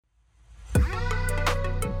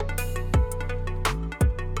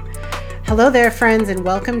Hello there, friends, and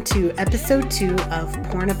welcome to episode 2 of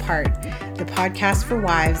Porn Apart, the podcast for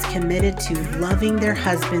wives committed to loving their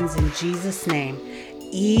husbands in Jesus' name,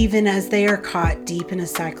 even as they are caught deep in a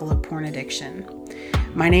cycle of porn addiction.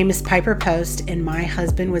 My name is Piper Post, and my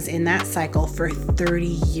husband was in that cycle for 30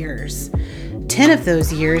 years. 10 of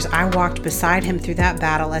those years, I walked beside him through that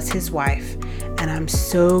battle as his wife, and I'm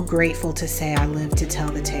so grateful to say I lived to tell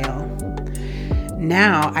the tale.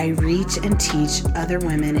 Now I reach and teach other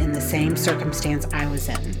women in the same circumstance I was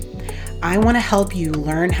in. I want to help you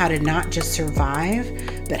learn how to not just survive,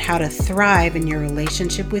 but how to thrive in your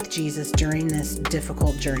relationship with Jesus during this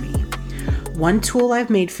difficult journey. One tool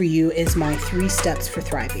I've made for you is my 3 steps for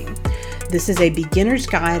thriving. This is a beginner's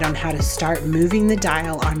guide on how to start moving the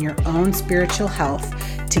dial on your own spiritual health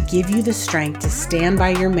to give you the strength to stand by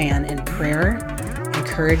your man in prayer,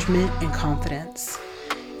 encouragement, and confidence.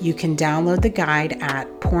 You can download the guide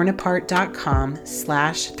at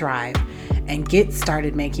pornapart.com/thrive and get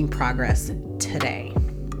started making progress today.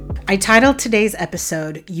 I titled today's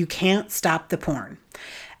episode, You Can't Stop the Porn,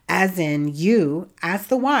 as in you, as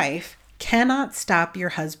the wife, cannot stop your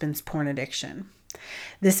husband's porn addiction.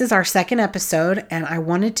 This is our second episode, and I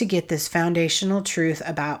wanted to get this foundational truth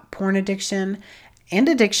about porn addiction and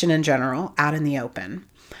addiction in general out in the open.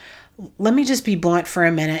 Let me just be blunt for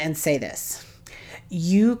a minute and say this.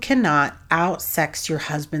 You cannot outsex your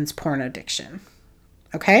husband's porn addiction.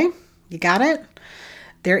 Okay? You got it?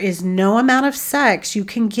 There is no amount of sex you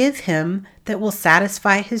can give him that will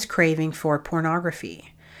satisfy his craving for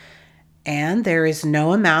pornography. And there is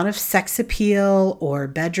no amount of sex appeal or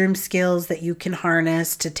bedroom skills that you can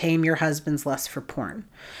harness to tame your husband's lust for porn.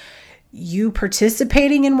 You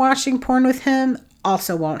participating in watching porn with him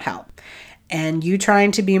also won't help. And you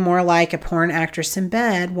trying to be more like a porn actress in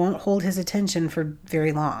bed won't hold his attention for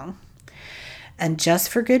very long. And just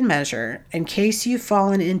for good measure, in case you've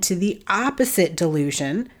fallen into the opposite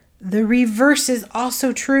delusion, the reverse is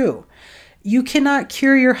also true. You cannot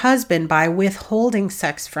cure your husband by withholding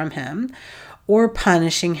sex from him or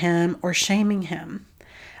punishing him or shaming him.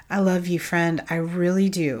 I love you, friend. I really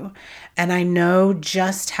do. And I know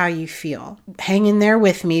just how you feel. Hang in there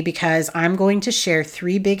with me because I'm going to share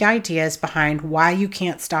 3 big ideas behind why you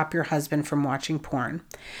can't stop your husband from watching porn.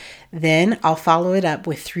 Then I'll follow it up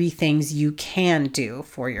with 3 things you can do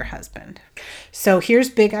for your husband. So here's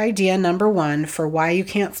big idea number 1 for why you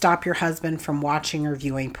can't stop your husband from watching or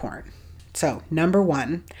viewing porn. So number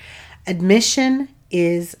 1, admission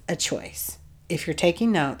is a choice. If you're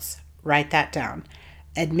taking notes, write that down.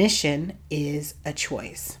 Admission is a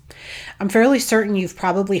choice. I'm fairly certain you've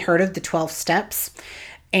probably heard of the 12 steps.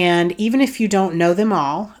 And even if you don't know them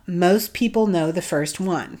all, most people know the first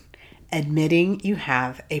one, admitting you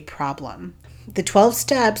have a problem. The 12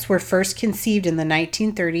 steps were first conceived in the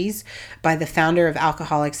 1930s by the founder of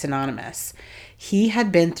Alcoholics Anonymous. He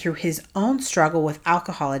had been through his own struggle with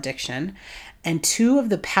alcohol addiction, and 2 of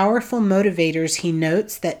the powerful motivators he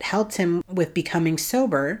notes that helped him with becoming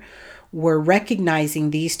sober were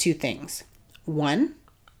recognizing these 2 things. 1,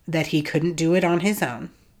 that he couldn't do it on his own.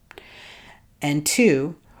 And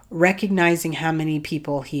 2, recognizing how many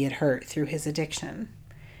people he had hurt through his addiction.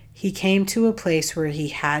 He came to a place where he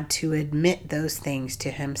had to admit those things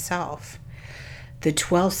to himself. The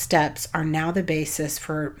 12 steps are now the basis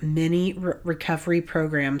for many recovery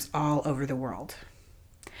programs all over the world.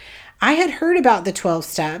 I had heard about the 12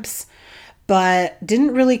 steps, but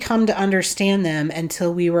didn't really come to understand them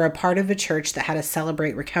until we were a part of a church that had a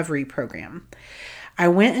Celebrate Recovery program. I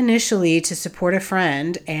went initially to support a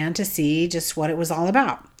friend and to see just what it was all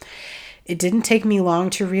about. It didn't take me long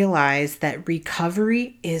to realize that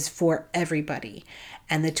recovery is for everybody,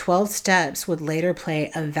 and the 12 steps would later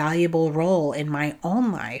play a valuable role in my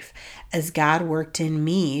own life as God worked in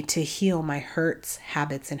me to heal my hurts,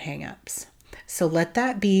 habits, and hang-ups. So let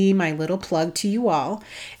that be my little plug to you all.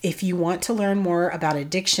 If you want to learn more about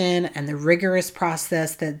addiction and the rigorous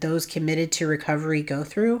process that those committed to recovery go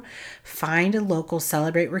through, find a local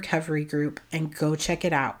Celebrate Recovery group and go check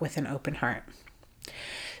it out with an open heart.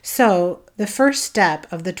 So the first step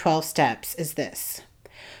of the 12 steps is this.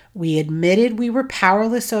 We admitted we were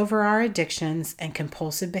powerless over our addictions and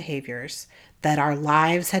compulsive behaviors, that our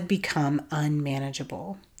lives had become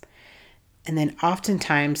unmanageable. And then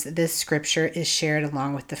oftentimes this scripture is shared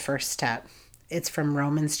along with the first step. It's from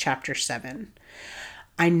Romans chapter 7.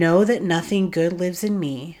 I know that nothing good lives in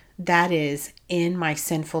me, that is, in my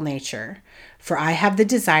sinful nature. For I have the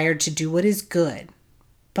desire to do what is good,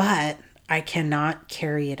 but I cannot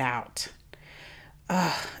carry it out.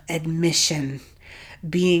 Admission.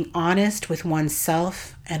 Being honest with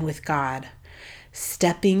oneself and with God.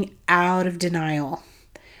 Stepping out of denial.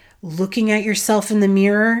 Looking at yourself in the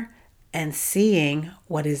mirror and seeing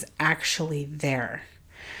what is actually there.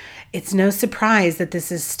 It's no surprise that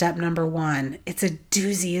this is step number 1. It's a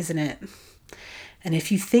doozy, isn't it? And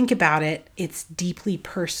if you think about it, it's deeply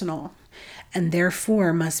personal and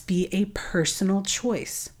therefore must be a personal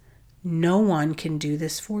choice. No one can do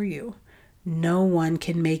this for you. No one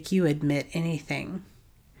can make you admit anything.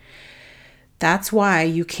 That's why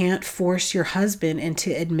you can't force your husband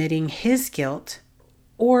into admitting his guilt,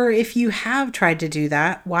 or if you have tried to do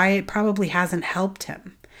that, why it probably hasn't helped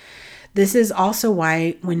him. This is also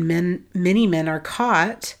why when many men are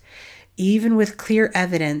caught, even with clear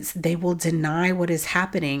evidence, they will deny what is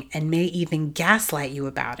happening and may even gaslight you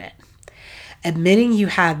about it. Admitting you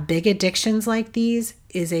have big addictions like these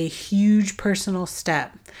is a huge personal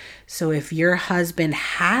step. So if your husband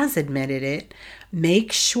has admitted it,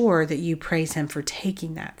 make sure that you praise him for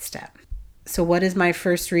taking that step. So what is my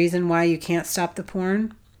first reason why you can't stop the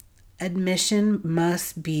porn? Admission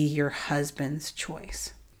must be your husband's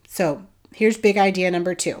choice. So here's big idea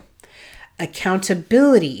number 2.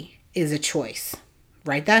 Accountability is a choice.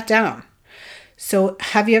 Write that down. So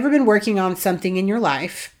have you ever been working on something in your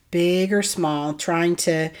life, big or small, trying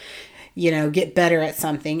to, get better at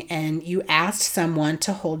something, and you asked someone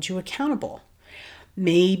to hold you accountable?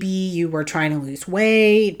 Maybe you were trying to lose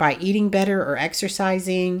weight by eating better or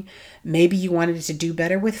exercising. Maybe you wanted to do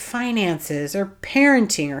better with finances or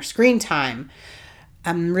parenting or screen time,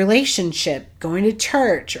 relationship, going to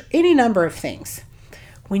church, or any number of things.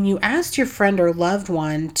 When you asked your friend or loved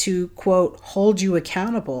one to, quote, hold you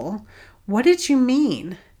accountable, what did you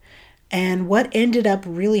mean? And what ended up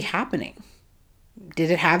really happening? Did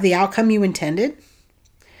it have the outcome you intended?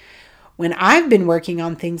 When I've been working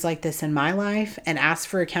on things like this in my life and asked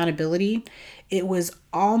for accountability, it was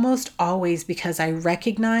almost always because I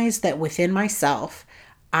recognized that within myself,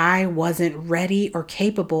 I wasn't ready or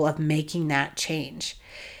capable of making that change.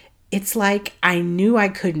 It's like I knew I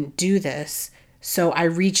couldn't do this, so I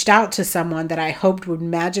reached out to someone that I hoped would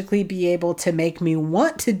magically be able to make me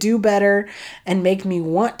want to do better and make me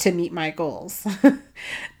want to meet my goals.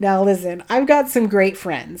 Now listen, I've got some great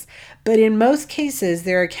friends, but in most cases,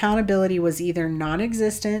 their accountability was either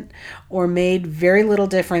non-existent or made very little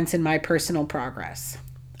difference in my personal progress.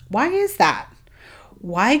 Why is that?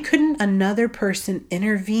 Why couldn't another person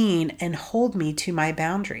intervene and hold me to my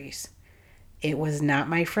boundaries? It was not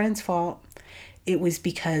my friend's fault. It was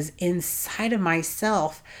because inside of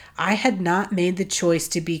myself, I had not made the choice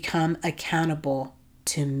to become accountable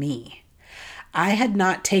to me. I had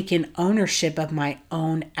not taken ownership of my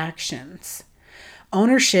own actions.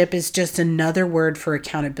 Ownership is just another word for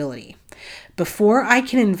accountability. Before I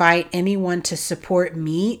can invite anyone to support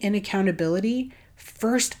me in accountability,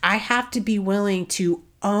 first I have to be willing to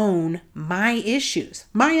own my issues,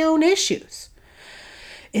 my own issues.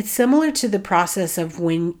 It's similar to the process of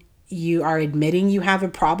when you are admitting you have a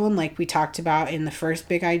problem, like we talked about in the first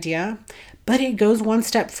big idea, but it goes one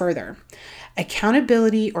step further.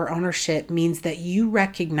 Accountability or ownership means that you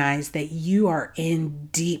recognize that you are in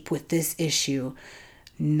deep with this issue,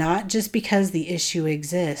 not just because the issue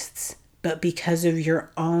exists, but because of your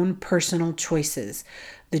own personal choices,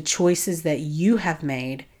 the choices that you have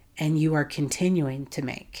made and you are continuing to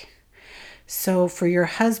make. So for your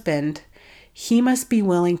husband, he must be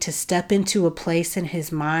willing to step into a place in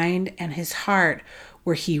his mind and his heart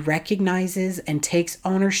where he recognizes and takes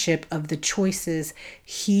ownership of the choices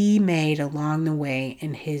he made along the way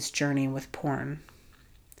in his journey with porn.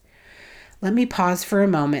 Let me pause for a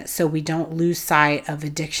moment so we don't lose sight of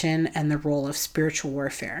addiction and the role of spiritual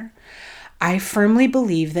warfare. I firmly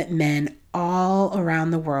believe that men all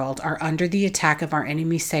around the world are under the attack of our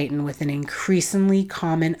enemy Satan with an increasingly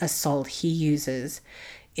common assault he uses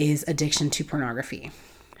is addiction to pornography.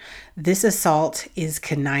 This assault is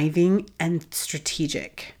conniving and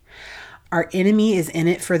strategic. Our enemy is in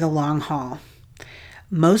it for the long haul.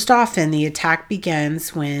 Most often, the attack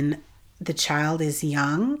begins when the child is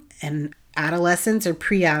young and adolescents or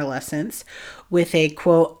pre-adolescents with a,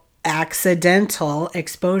 quote, accidental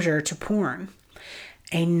exposure to porn.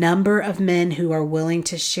 A number of men who are willing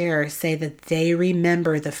to share say that they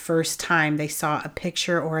remember the first time they saw a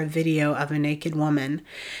picture or a video of a naked woman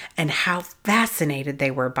and how fascinated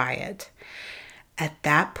they were by it. At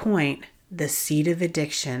that point, the seed of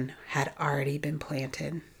addiction had already been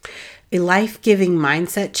planted. A life-giving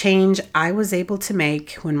mindset change I was able to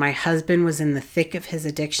make when my husband was in the thick of his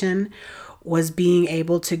addiction was being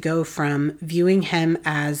able to go from viewing him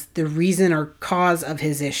as the reason or cause of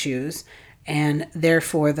his issues and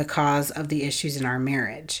therefore the cause of the issues in our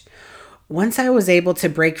marriage. Once I was able to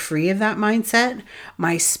break free of that mindset,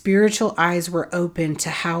 my spiritual eyes were open to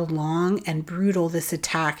how long and brutal this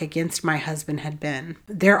attack against my husband had been.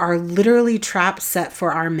 There are literally traps set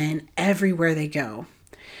for our men everywhere they go.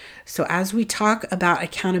 So as we talk about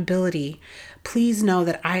accountability, please know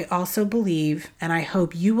that I also believe, and I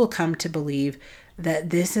hope you will come to believe,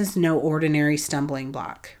 that this is no ordinary stumbling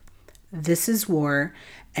block. This is war,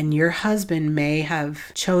 and your husband may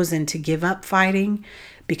have chosen to give up fighting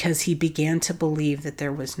because he began to believe that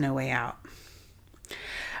there was no way out.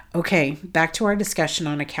 Okay, back to our discussion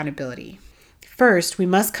on accountability. First, we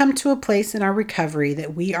must come to a place in our recovery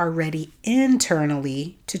that we are ready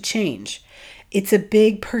internally to change. It's a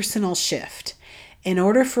big personal shift. In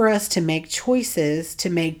order for us to make choices, to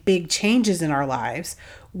make big changes in our lives,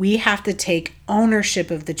 we have to take ownership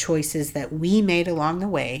of the choices that we made along the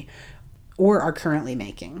way or are currently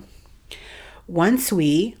making. Once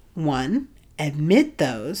we, 1, admit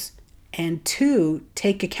those, and 2,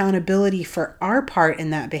 take accountability for our part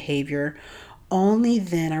in that behavior, only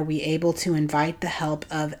then are we able to invite the help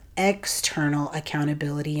of external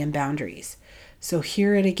accountability and boundaries. So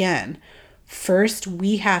hear it again. First,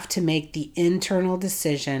 we have to make the internal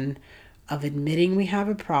decision of admitting we have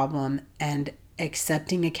a problem and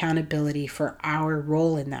accepting accountability for our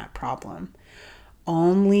role in that problem.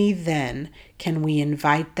 Only then can we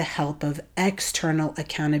invite the help of external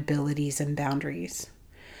accountabilities and boundaries.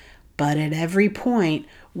 But at every point,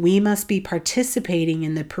 we must be participating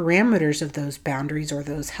in the parameters of those boundaries or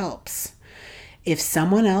those helps. If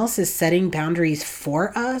someone else is setting boundaries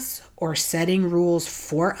for us or setting rules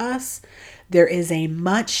for us, there is a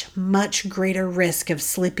much, much greater risk of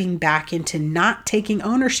slipping back into not taking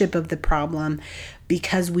ownership of the problem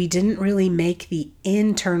because we didn't really make the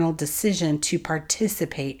internal decision to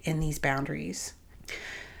participate in these boundaries.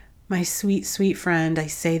 My sweet, sweet friend, I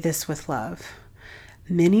say this with love.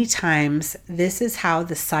 Many times, this is how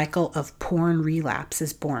the cycle of porn relapse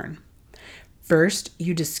is born. First,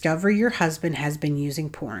 you discover your husband has been using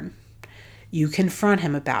porn. You confront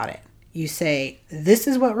him about it. You say, this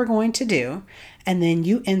is what we're going to do, and then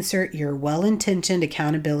you insert your well-intentioned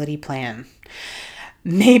accountability plan.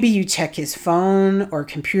 Maybe you check his phone or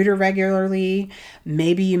computer regularly.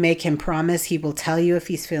 Maybe you make him promise he will tell you if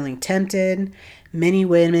he's feeling tempted. Many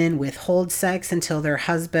women withhold sex until their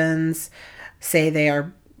husbands say they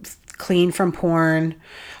are clean from porn.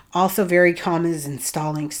 Also very common is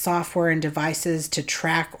installing software and devices to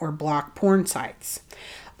track or block porn sites.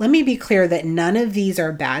 Let me be clear that none of these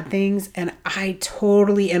are bad things, and I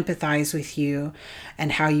totally empathize with you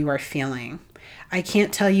and how you are feeling. I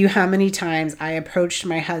can't tell you how many times I approached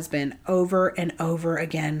my husband over and over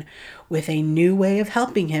again with a new way of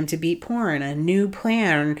helping him to beat porn, a new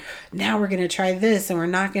plan. Now we're going to try this and we're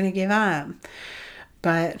not going to give up.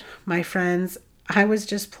 But my friends, I was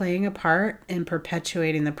just playing a part in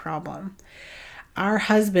perpetuating the problem. Our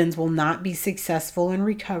husbands will not be successful in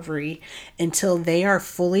recovery until they are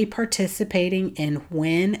fully participating in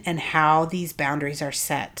when and how these boundaries are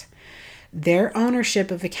set. Their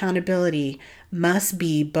ownership of accountability must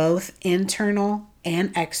be both internal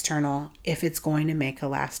and external if it's going to make a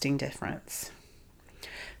lasting difference.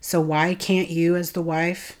 So why can't you, as the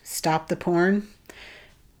wife, stop the porn?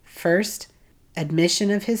 First,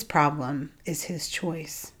 admission of his problem is his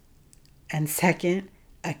choice. And second,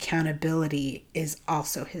 accountability is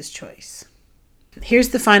also his choice. Here's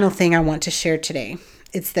the final thing I want to share today.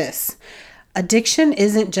 It's this. Addiction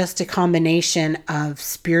isn't just a combination of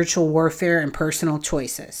spiritual warfare and personal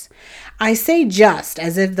choices. I say just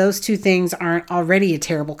as if those two things aren't already a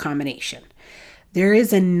terrible combination. There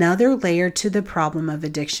is another layer to the problem of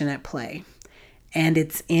addiction at play, and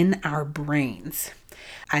it's in our brains.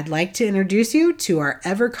 I'd like to introduce you to our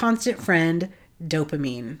ever constant friend,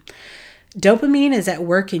 dopamine. Dopamine is at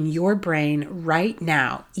work in your brain right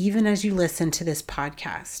now, even as you listen to this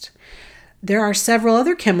podcast. There are several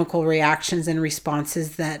other chemical reactions and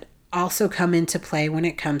responses that also come into play when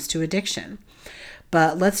it comes to addiction.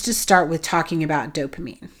 But let's just start with talking about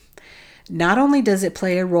dopamine. Not only does it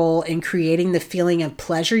play a role in creating the feeling of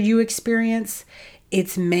pleasure you experience,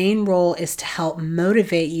 its main role is to help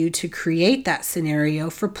motivate you to create that scenario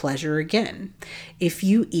for pleasure again. If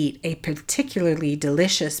you eat a particularly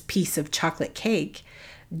delicious piece of chocolate cake,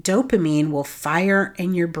 dopamine will fire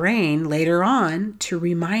in your brain later on to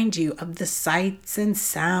remind you of the sights and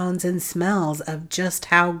sounds and smells of just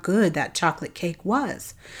how good that chocolate cake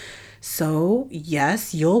was. So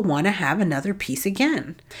yes, you'll want to have another piece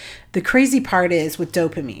again. The crazy part is with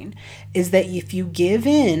dopamine is that if you give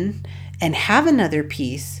in and have another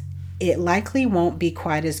piece, it likely won't be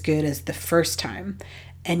quite as good as the first time.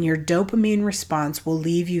 and your dopamine response will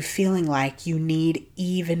leave you feeling like you need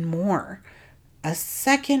even more. A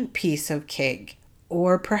second piece of cake,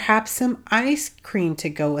 or perhaps some ice cream to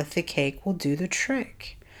go with the cake, will do the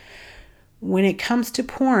trick. When it comes to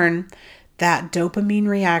porn, that dopamine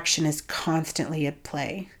reaction is constantly at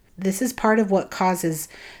play. This is part of what causes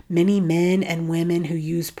many men and women who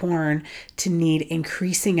use porn to need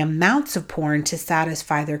increasing amounts of porn to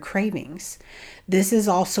satisfy their cravings. This is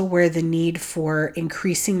also where the need for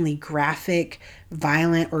increasingly graphic,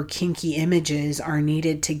 violent, or kinky images are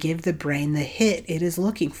needed to give the brain the hit it is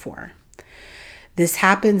looking for. This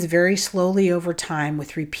happens very slowly over time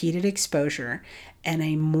with repeated exposure and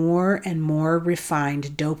a more and more refined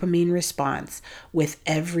dopamine response with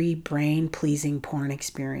every brain-pleasing porn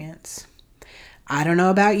experience. I don't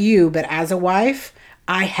know about you, but as a wife,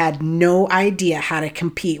 I had no idea how to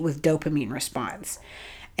compete with dopamine response.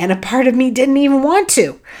 And a part of me didn't even want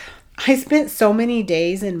to. I spent so many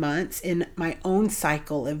days and months in my own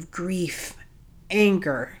cycle of grief,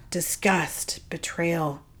 anger, disgust,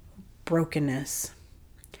 betrayal, brokenness.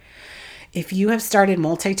 If you have started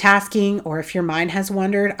multitasking, or if your mind has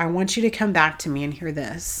wandered, I want you to come back to me and hear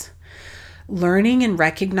this. Learning and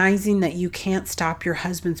recognizing that you can't stop your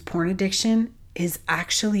husband's porn addiction is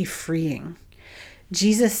actually freeing.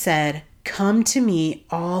 Jesus said, "Come to me,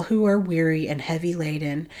 all who are weary and heavy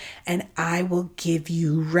laden, and I will give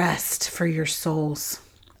you rest for your souls."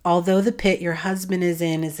 Although the pit your husband is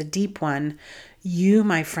in is a deep one, you,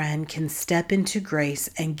 my friend, can step into grace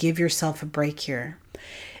and give yourself a break here.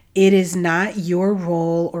 It is not your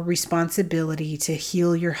role or responsibility to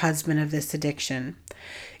heal your husband of this addiction.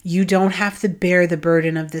 You don't have to bear the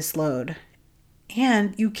burden of this load.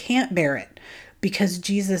 And you can't bear it because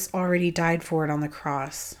Jesus already died for it on the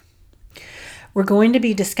cross. We're going to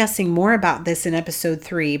be discussing more about this in episode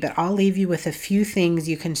 3, but I'll leave you with a few things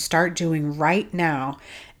you can start doing right now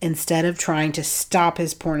instead of trying to stop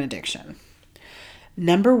his porn addiction.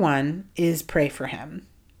 Number 1 is pray for him.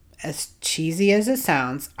 As cheesy as it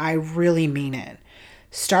sounds, I really mean it.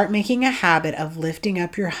 Start making a habit of lifting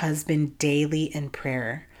up your husband daily in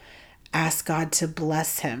prayer. Ask God to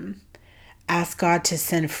bless him. Ask God to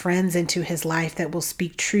send friends into his life that will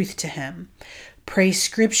speak truth to him. Pray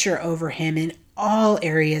scripture over him in all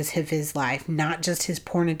areas of his life, not just his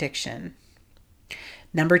porn addiction.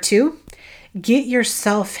 Number 2, get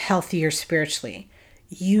yourself healthier spiritually.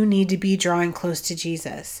 You need to be drawing close to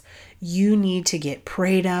Jesus. You need to get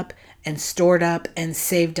prayed up and stored up and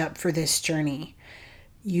saved up for this journey.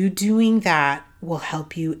 You doing that will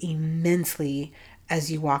help you immensely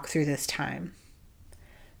as you walk through this time.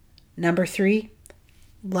 Number 3,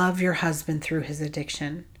 love your husband through his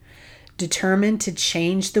addiction. Determined to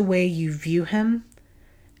change the way you view him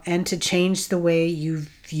and to change the way you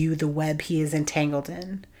view the web he is entangled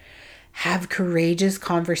in. Have courageous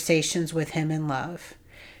conversations with him in love.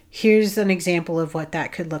 Here's an example of what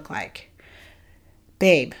that could look like.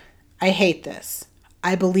 Babe, I hate this.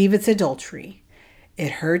 I believe it's adultery.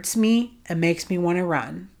 It hurts me and makes me want to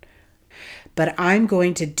run. But I'm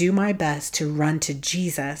going to do my best to run to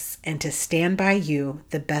Jesus and to stand by you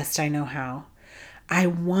the best I know how. I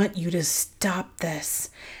want you to stop this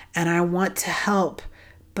and I want to help,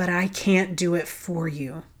 but I can't do it for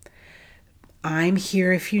you. I'm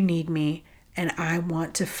here if you need me, and I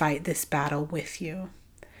want to fight this battle with you.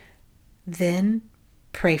 Then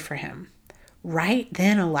pray for him. Write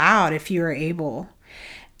then aloud if you are able.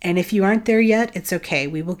 And if you aren't there yet, it's okay.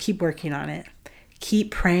 We will keep working on it.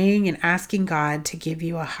 Keep praying and asking God to give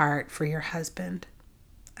you a heart for your husband.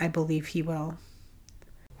 I believe he will.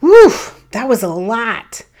 Whew, that was a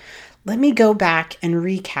lot. Let me go back and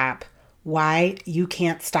recap why you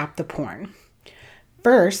can't stop the porn.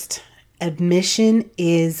 First, admission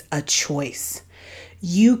is a choice.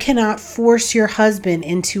 You cannot force your husband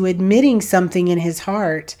into admitting something in his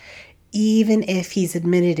heart, even if he's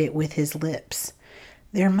admitted it with his lips.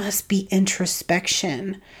 There must be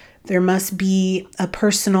introspection. There must be a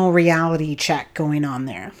personal reality check going on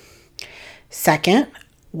there. Second,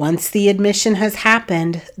 once the admission has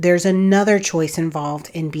happened, there's another choice involved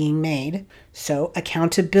in being made. So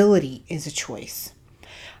accountability is a choice.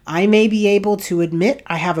 I may be able to admit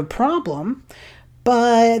I have a problem,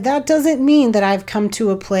 but that doesn't mean that I've come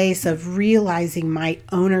to a place of realizing my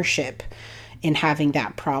ownership in having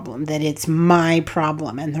that problem, that it's my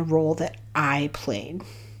problem and the role that I played.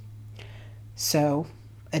 So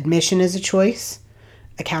admission is a choice.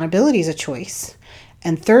 Accountability is a choice.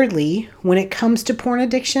 And thirdly, when it comes to porn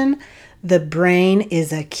addiction, the brain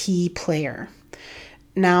is a key player.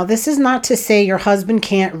 Now, this is not to say your husband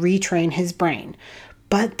can't retrain his brain,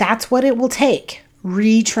 but that's what it will take.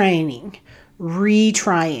 Retraining,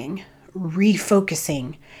 retrying,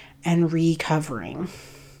 refocusing, and recovering.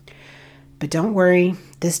 But don't worry,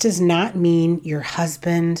 this does not mean your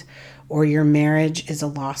husband or your marriage is a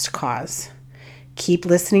lost cause. Keep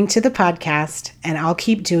listening to the podcast, and I'll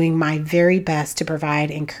keep doing my very best to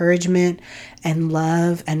provide encouragement and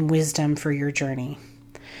love and wisdom for your journey.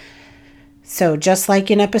 So just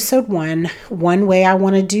like in episode 1, one way I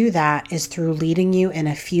want to do that is through leading you in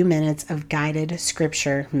a few minutes of guided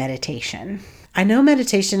scripture meditation. I know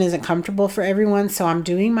meditation isn't comfortable for everyone, so I'm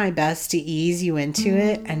doing my best to ease you into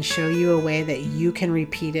it and show you a way that you can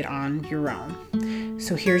repeat it on your own.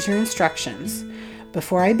 So here's your instructions.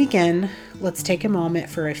 Before I begin, let's take a moment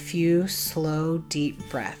for a few slow, deep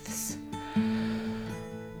breaths.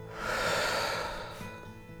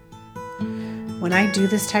 When I do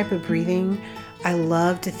this type of breathing, I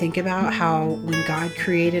love to think about how when God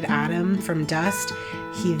created Adam from dust,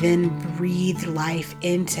 he then breathed life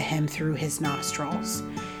into him through his nostrils.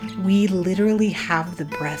 We literally have the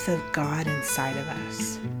breath of God inside of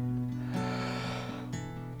us.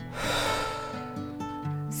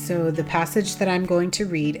 So the passage that I'm going to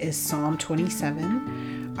read is Psalm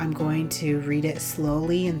 27. I'm going to read it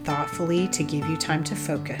slowly and thoughtfully to give you time to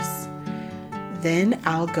focus. Then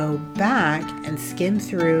I'll go back and skim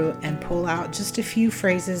through and pull out just a few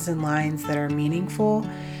phrases and lines that are meaningful,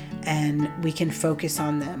 and we can focus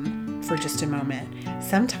on them for just a moment.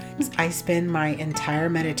 Sometimes I spend my entire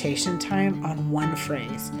meditation time on one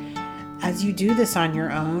phrase. As you do this on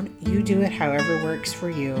your own, you do it however works for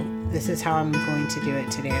you. This is how I'm going to do it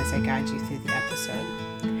today as I guide you through the episode.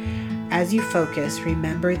 As you focus,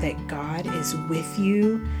 remember that God is with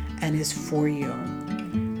you and is for you.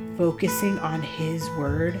 Focusing on His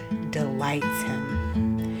word delights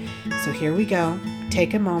Him. So here we go.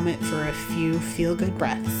 Take a moment for a few feel-good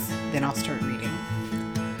breaths, then I'll start reading.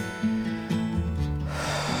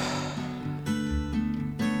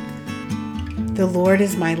 The Lord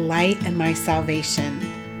is my light and my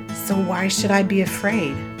salvation, so why should I be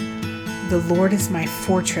afraid? The Lord is my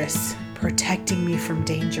fortress, protecting me from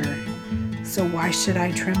danger, so why should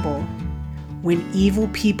I tremble? When evil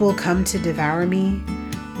people come to devour me,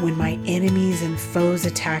 when my enemies and foes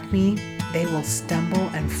attack me, they will stumble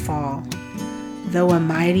and fall. Though a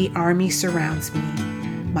mighty army surrounds me,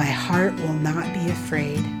 my heart will not be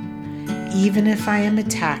afraid. Even if I am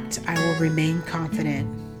attacked, I will remain confident.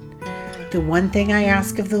 The one thing I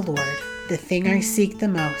ask of the Lord, the thing I seek the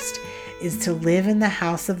most, is to live in the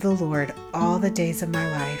house of the Lord all the days of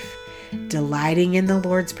my life, delighting in the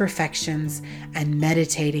Lord's perfections and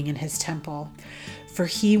meditating in His temple. For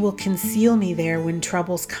He will conceal me there when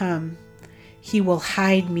troubles come. He will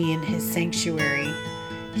hide me in His sanctuary.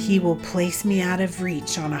 He will place me out of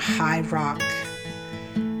reach on a high rock.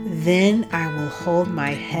 Then I will hold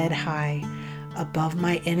my head high above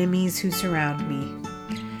my enemies who surround me.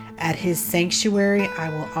 At His sanctuary I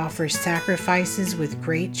will offer sacrifices with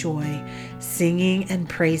great joy, singing and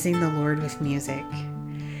praising the Lord with music.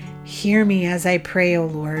 Hear me as I pray, O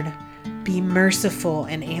Lord. Be merciful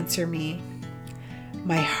and answer me.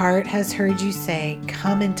 My heart has heard you say,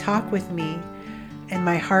 "Come and talk with me." And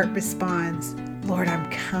my heart responds, "Lord, I'm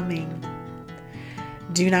coming."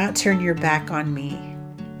 Do not turn your back on me.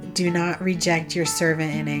 Do not reject your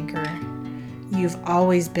servant in anger. You've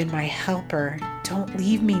always been my helper. Don't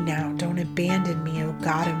leave me now. Don't abandon me, O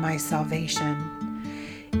God of my salvation.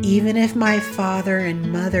 Even if my father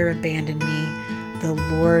and mother abandon me, the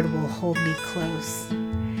Lord will hold me close.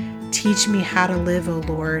 Teach me how to live, O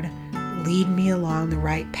Lord. Lead me along the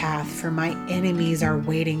right path, for my enemies are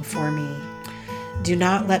waiting for me. Do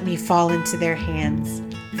not let me fall into their hands,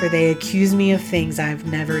 for they accuse me of things I've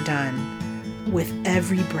never done. With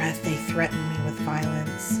every breath they threaten me with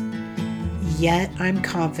violence. Yet I'm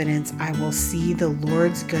confident I will see the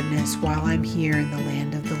Lord's goodness while I'm here in the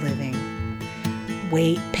land of the living.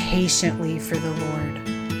 Wait patiently for the Lord.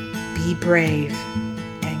 Be brave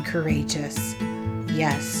and courageous.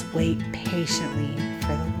 Yes, wait patiently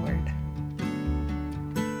for the Lord.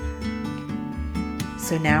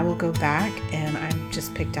 So now we'll go back, and I've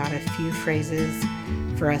just picked out a few phrases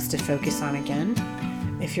for us to focus on again.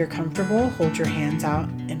 If you're comfortable, hold your hands out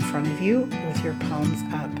in front of you with your palms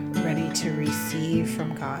up, ready to receive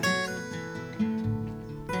from God.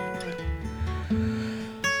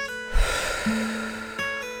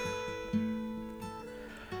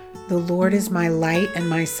 The Lord is my light and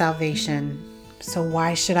my salvation, so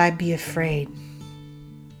why should I be afraid?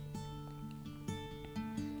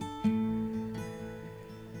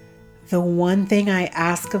 The one thing I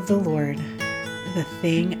ask of the Lord, the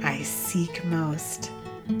thing I seek most,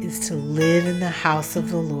 is to live in the house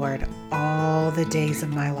of the Lord all the days of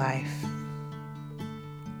my life.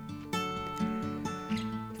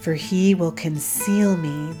 For he will conceal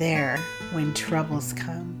me there when troubles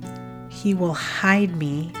come. He will hide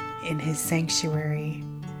me in his sanctuary.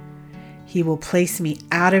 He will place me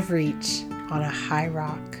out of reach on a high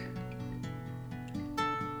rock.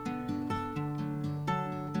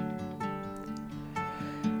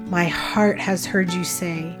 My heart has heard you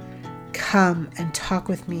say, "Come and talk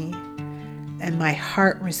with me." And my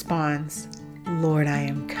heart responds, "Lord, I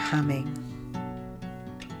am coming."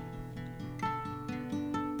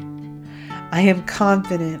 I am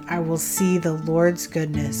confident I will see the Lord's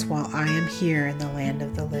goodness while I am here in the land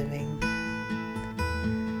of the living.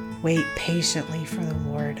 Wait patiently for the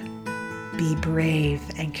Lord. Be brave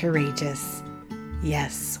and courageous.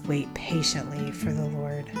 Yes, wait patiently for the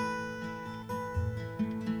Lord.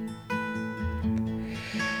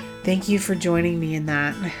 Thank you for joining me in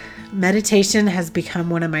that. Meditation has become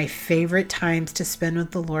one of my favorite times to spend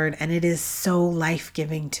with the Lord, and it is so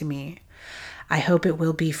life-giving to me. I hope it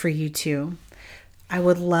will be for you too. I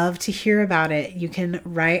would love to hear about it. You can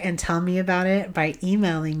write and tell me about it by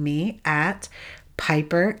emailing me at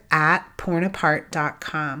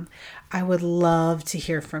piper@pornapart.com. I would love to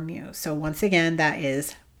hear from you. So once again, that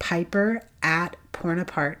is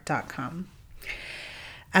piper@pornapart.com.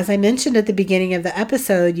 As I mentioned at the beginning of the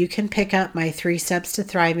episode, you can pick up my 3 steps to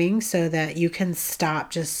thriving so that you can stop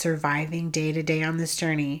just surviving day to day on this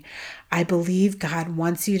journey. I believe God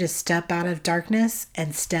wants you to step out of darkness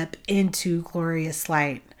and step into glorious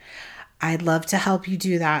light. I'd love to help you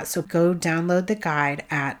do that. So go download the guide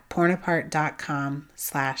at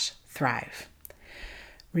pornapart.com/thrive.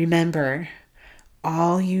 Remember,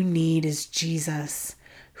 all you need is Jesus,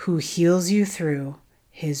 who heals you through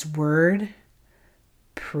his word,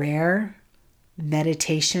 prayer,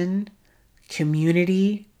 meditation,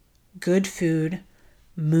 community, good food,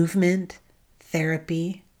 movement,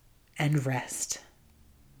 therapy, and rest.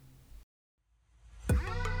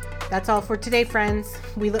 That's all for today, friends.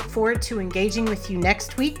 We look forward to engaging with you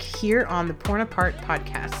next week here on the Porn Apart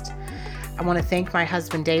podcast. I want to thank my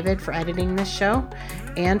husband, David, for editing this show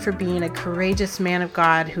and for being a courageous man of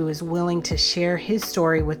God who is willing to share his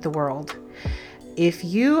story with the world. If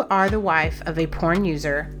you are the wife of a porn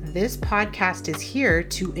user, this podcast is here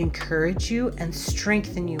to encourage you and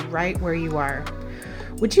strengthen you right where you are.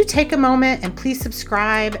 Would you take a moment and please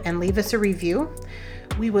subscribe and leave us a review?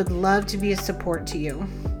 We would love to be a support to you.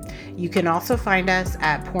 You can also find us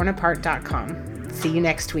at pornapart.com. See you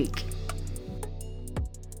next week.